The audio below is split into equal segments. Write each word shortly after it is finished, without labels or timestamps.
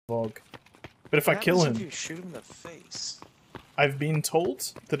Vog. But if I kill him, if you shoot him in the face? I've been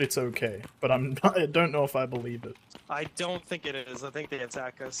told that it's okay, but I don't know if I believe it. I don't think it is. I think they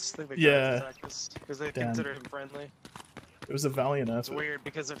attack us. I think they attack us because they consider him friendly. It was a valiant effort. It's weird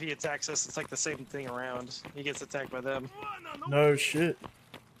because if he attacks us, it's like the same thing around. He gets attacked by them. No shit.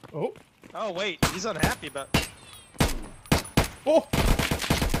 Oh. Oh wait, he's unhappy about. Oh.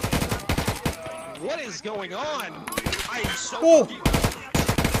 What is going on? I am so. Oh.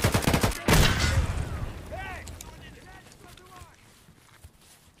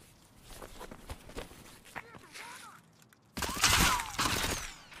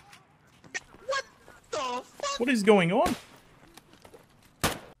 What is going on?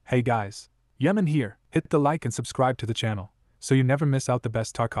 Hey guys, Yemen here. Hit the like and subscribe to the channel, so you never miss out the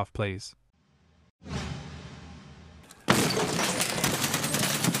best Tarkov plays.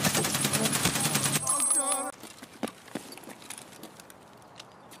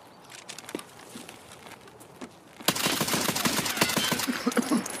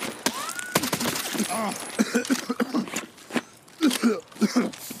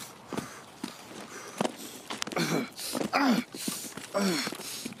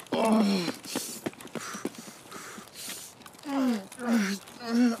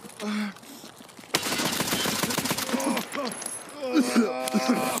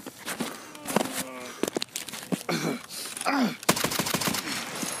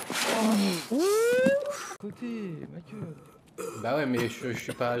 Écoutez, Mathieu. Bah ouais, mais je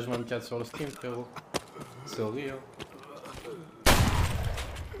suis pas H24 sur le stream, frérot. Sorry, hein.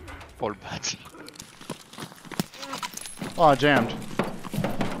 Pour le bat. Oh, jammed.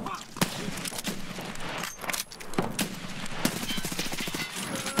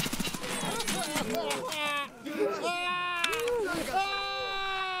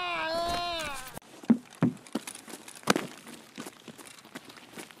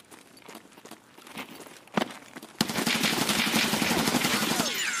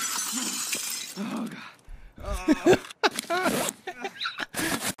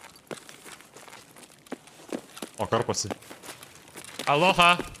 O, karposi.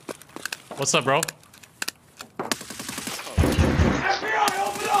 Aloha! What's up, bro? FBI,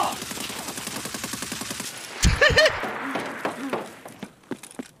 open up!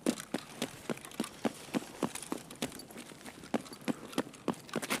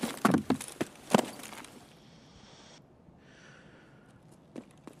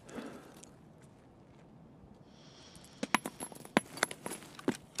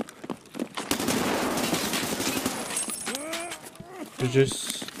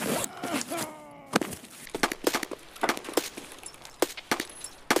 Just...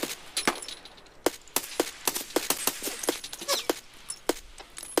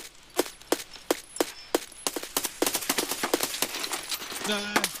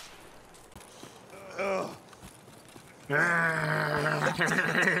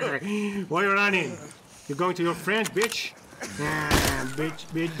 Why are you running? You're going to your friend, bitch?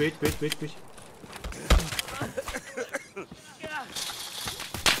 Bitch.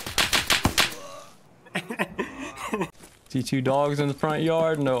 See two dogs in the front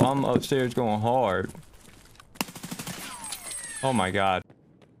yard? No, I'm upstairs going hard. Oh my god.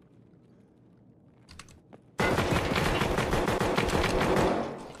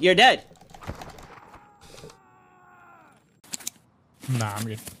 You're dead. Nah, I'm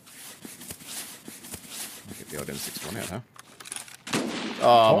good. Get the old M61 out, huh?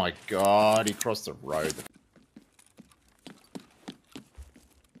 Oh my god, he crossed the road.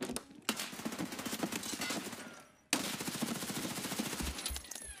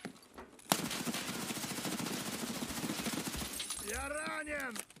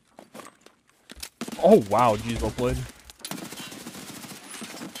 Oh wow, jeez, well played.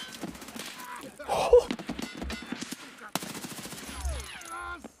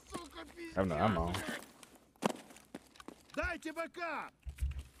 I have no ammo.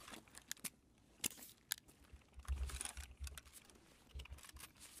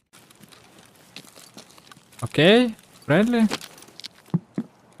 Okay, friendly.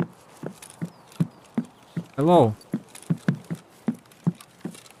 Hello.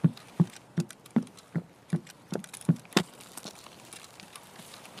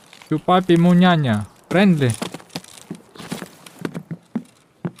 Slushpuppy munyanya, friendly.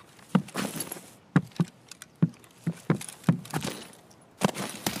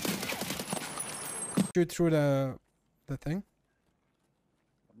 Shoot through the thing.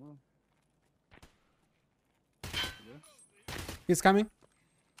 He's coming.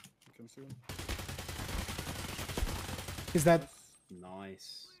 He's dead.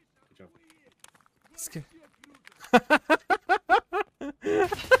 Nice. Good job. Good.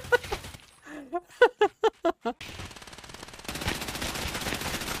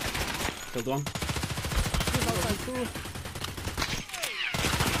 Killed one.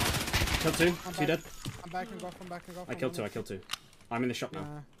 Killed two. Two dead. I'm backing off, I'm backing off. I killed two. I'm in the shop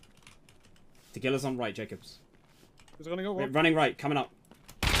now. Tequila's on right, Jacobs. Who's gonna go? Running right, coming up.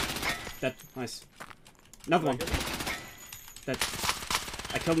 Dead. Nice. Another one. Dead.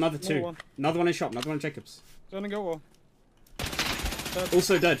 I killed another two. Another one in shop, another one in Jacobs. Gonna go.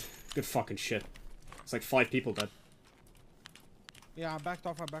 Also dead. Good fucking shit. It's like 5 people dead. Yeah, I backed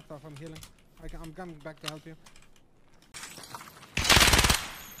off, I'm healing. I'm coming back to help you.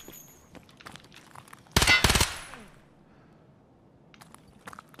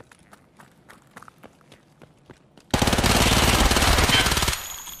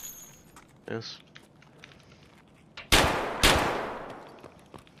 Yes.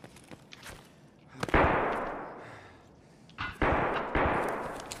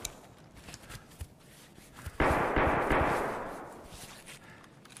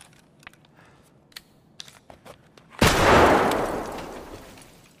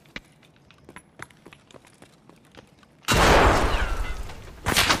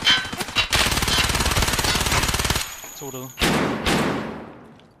 To derude.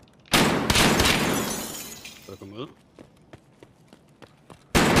 Skal der komme ud?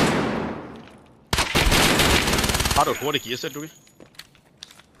 Har du et hurtigt gearsæt, Luki?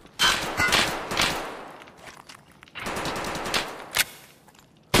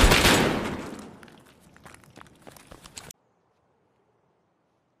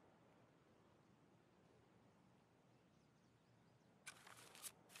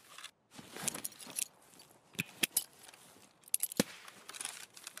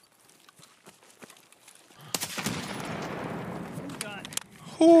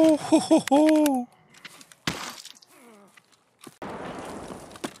 Ho, ho, ho, ho.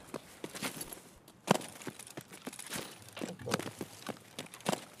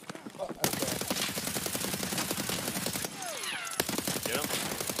 Get him.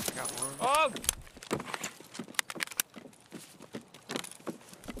 I got one. Oh!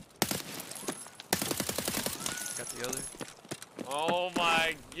 Got the other. Oh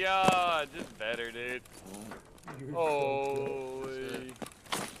my god, just better, dude. Holy.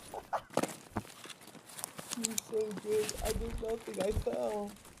 You're so good. I did nothing. I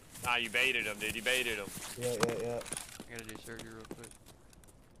fell. Nah, you baited him, dude. You baited him. Yeah. I gotta do surgery real quick.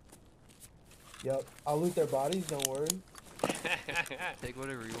 Yep. I'll loot their bodies. Don't worry. Take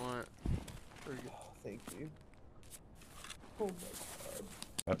whatever you want. Oh, thank you. Oh my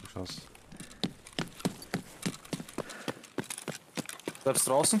god. Abgeschossen. Bleibst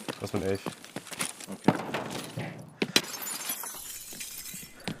draußen? Das bin ich. Okay.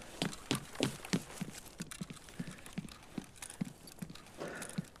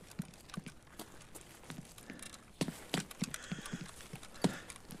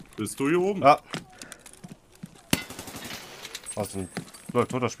 Bist du hier oben? Ja. Was denn?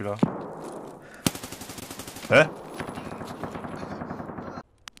 Toter Spieler. Hä?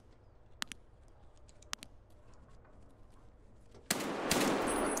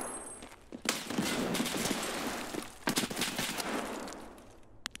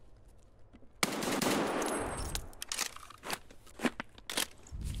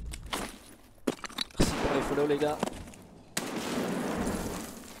 Follow les gars.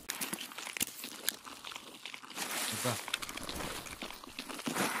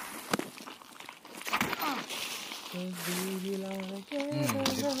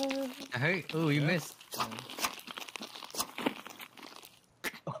 Hey, oh, you missed.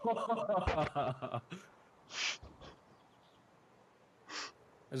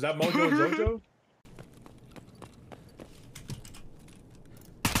 Is that Mojo Jojo?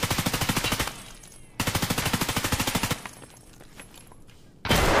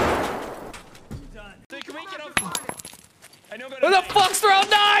 Who the fuck's throwing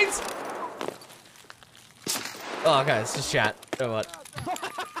nines? Oh, guys, just chat. Or what?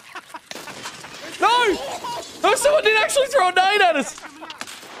 No! No, someone did actually throw a 9 at us!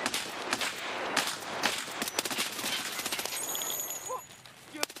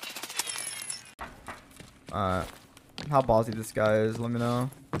 How ballsy this guy is, let me know.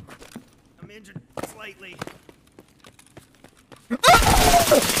 I'm injured slightly.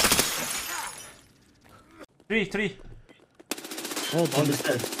 Three. Hold on the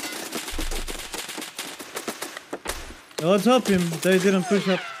stairs. Let's help him. They didn't push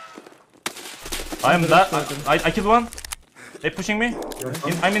up. I'm that. I killed one. They pushing me.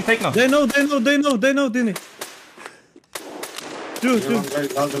 I'm in take now. They know, Dini. Two.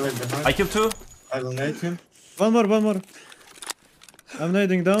 I killed 2. I will nade him. One more. I'm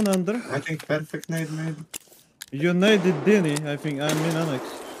nading down under. I think perfect nade maybe. You naded Dini, I think. I'm in annex.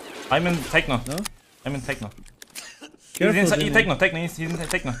 I'm in techno. No? I'm in techno. Careful, He's inside. Jimmy. He's in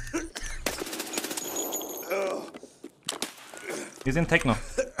techno. He's in techno.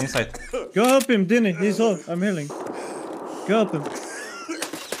 Inside. Go help him, Dinny. He's off. I'm healing. Go help him.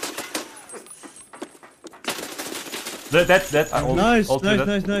 That.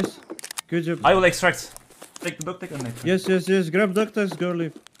 Nice. Good job. I will extract. Take the book, and Yes. Grab doctors, go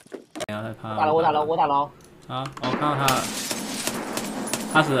leave. 我打了。好，我看到他了，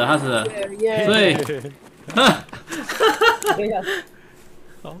他死了，耶所以，等一下。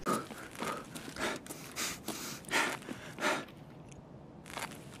好。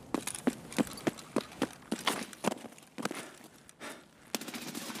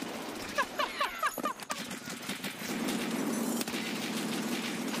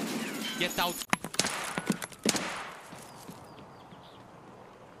Get out.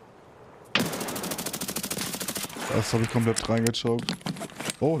 Das habe ich komplett reingechoked.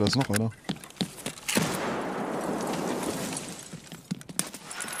 Oh, da ist noch einer.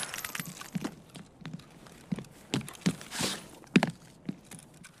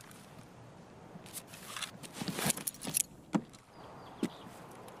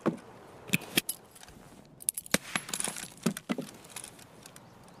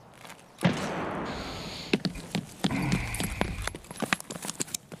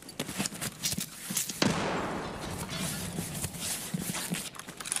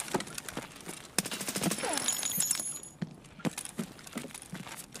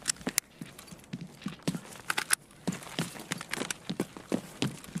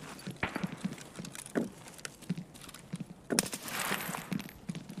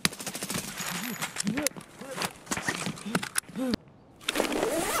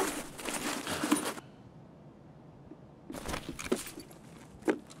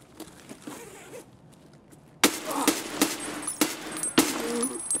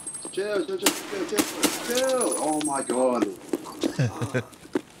 Chill. Oh my god.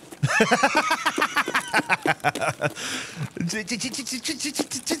 Chill.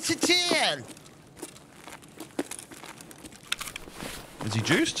 Is he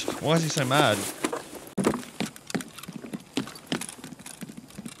juiced? Why is he so mad?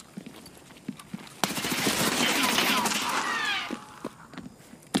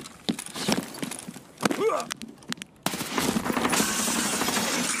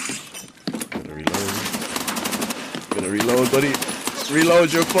 Gonna reload, buddy.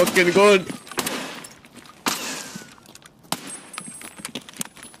 Reload your fucking gun.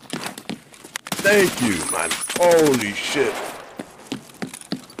 Thank you, man. Holy shit.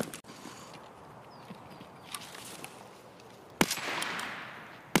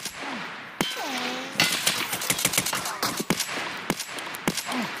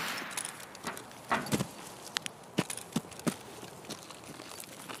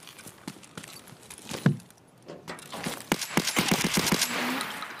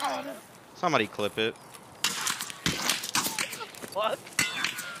 Somebody clip it. What?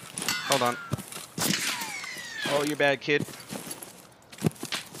 Hold on. Oh, you're bad, kid.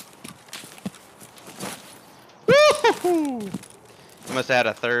 Woo-hoo-hoo! You must have had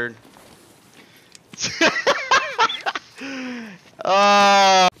a third.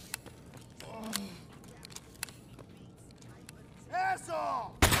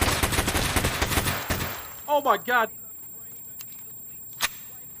 Asshole! Oh my god!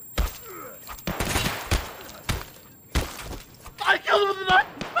 I killed him with a knife!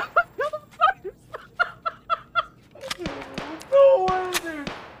 I killed him with a knife! No way,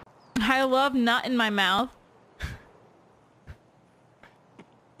 dude! I love nut in my mouth.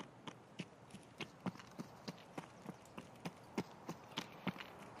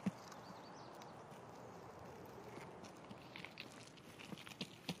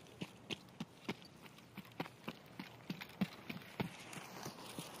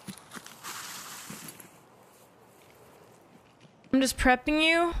 I'm just prepping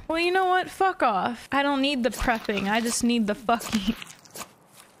you? Well, you know what? Fuck off. I don't need the prepping. I just need the fucking...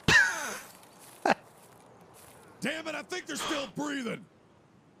 Damn it, I think they're still breathing.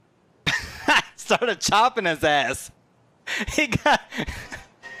 Started chopping his ass. He was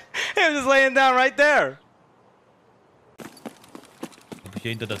just laying down right there. Hab ich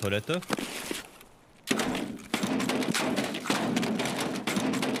hier hinter der Toilette?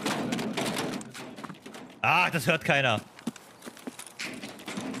 Ah, das hört keiner.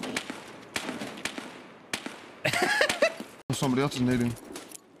 Somebody else is nading.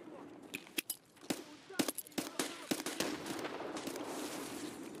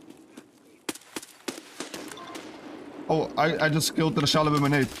 Oh, I just killed the Schalamann with my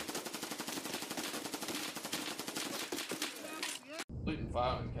nade. Looting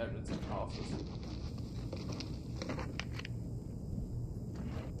fire cabinets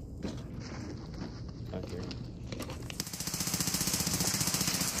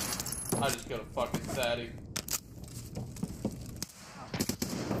I just killed a fucking fatty.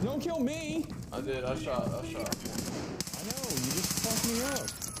 Don't kill me! I did, I shot. I know, you just fucked me up.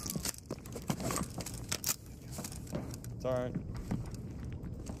 It's alright.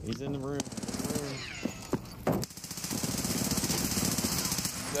 He's in the room.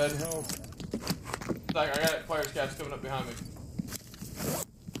 Dead. Help. Like, I got fire scabs coming up behind me.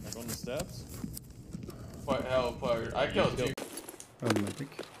 Like on the steps? Fire. I killed two. Automatic.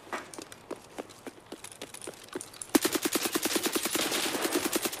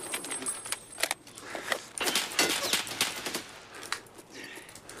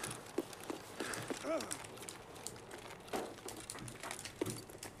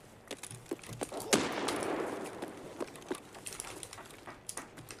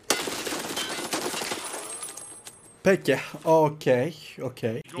 Peki. Okay.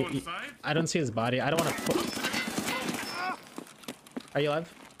 Okay. I don't see his body. I don't want to put... Are you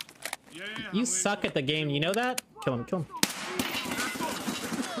alive? Yeah. You suck at the game. You know that? Kill him.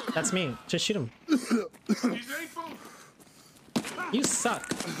 That's me. Just shoot him. You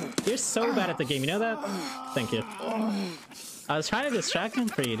suck. You're so bad at the game. You know that? Thank you. I was trying to distract him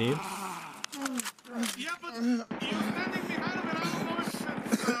for you, dude. Yeah, but you're standing behind him and I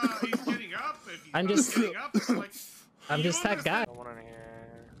don't know if he's getting up. If he's I'm not just... getting up, it's like, I'm just that guy. Someone in here.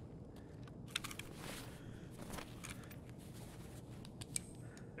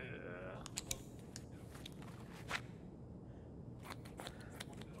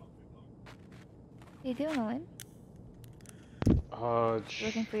 What are you doing, Owen?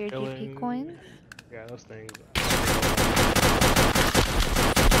 Looking for your GP coins? Yeah, those things.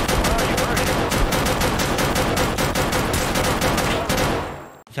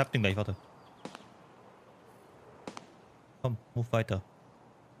 Ich hab den gleich, warte. Komm, move weiter.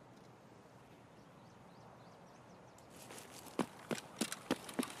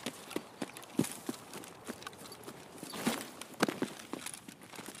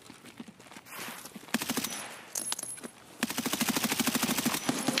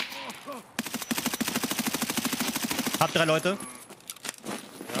 Hab 3 Leute.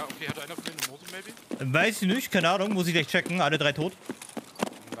 Ja, okay, hat einer von denen eine Mose, maybe? Weiß ich nicht, keine Ahnung, muss ich gleich checken. Alle 3 tot.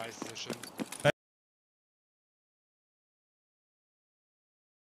 Nice, sehr schön.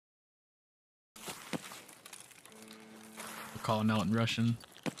 We're calling out in Russian.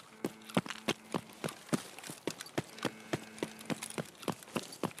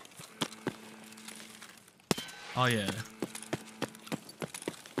 Oh yeah.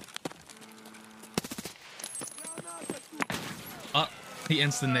 He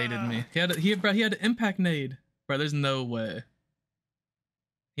instant naded me. He had an impact nade. Bro, there's no way.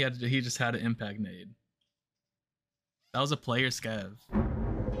 He just had an impact nade. That was a player scav.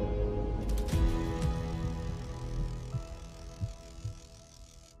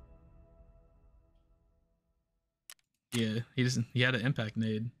 Yeah, he had an impact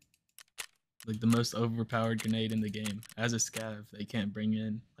nade. Like the most overpowered grenade in the game. As a scav, they can't bring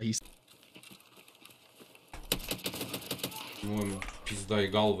in. Like he's Вон, пизда и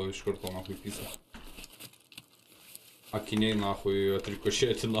галва из шкуртла нахуй писа. Акиней нахуй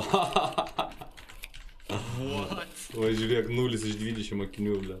отрикошетина. Вот. Ой, живек нули с видящим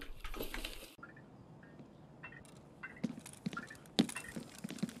акиню, бля.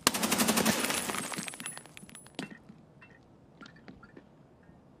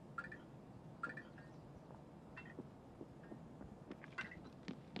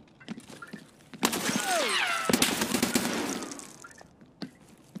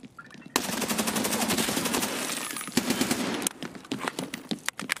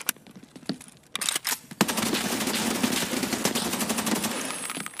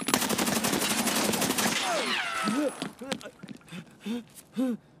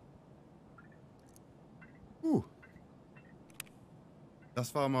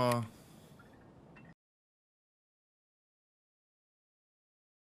 Das war mal